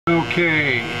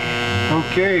Okay,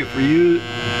 for you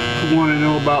who want to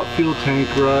know about fuel tank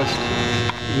rust,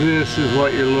 this is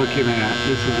what you're looking at.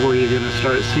 This is where you're going to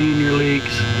start seeing your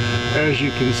leaks. As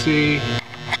you can see,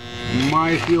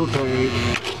 my fuel tank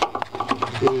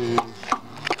is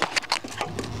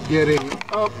getting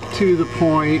up to the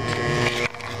point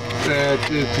that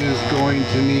it is going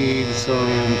to need some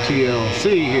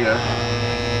TLC here.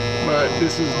 But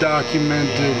this is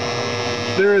documented.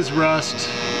 There is rust.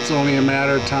 It's only a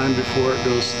matter of time before it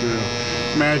goes through.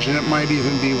 Imagine it might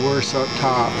even be worse up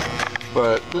top.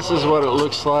 But this is what it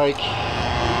looks like.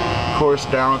 Of course,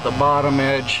 down at the bottom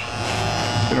edge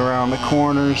and around the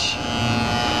corners.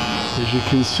 As you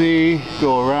can see,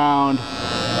 go around.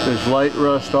 There's light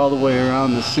rust all the way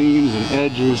around the seams and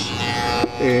edges.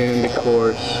 And of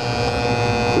course,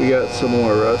 we got some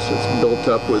more rust that's built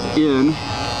up within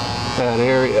that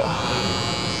area.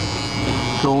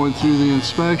 Going through the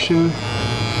inspection,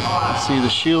 see the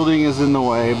shielding is in the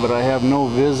way, but I have no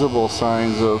visible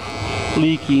signs of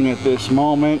leaking at this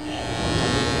moment.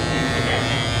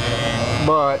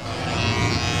 But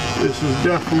this is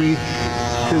definitely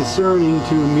concerning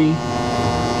to me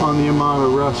on the amount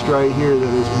of rust right here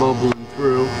that is bubbling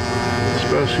through,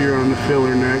 especially around the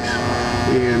filler necks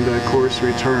and of course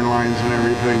return lines and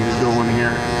everything is going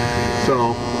here.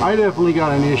 So I definitely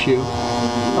got an issue.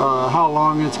 How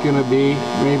long it's going to be,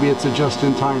 maybe it's a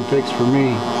just-in-time fix for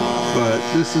me, but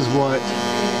this is what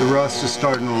the rust is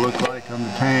starting to look like on the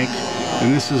tank,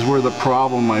 and this is where the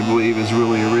problem, I believe, is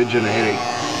really originating.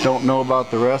 Don't know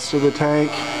about the rest of the tank,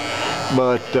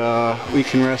 but we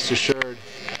can rest assured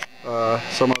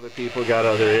some other people got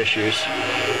other issues.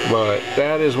 But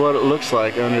that is what it looks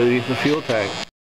like underneath the fuel tank.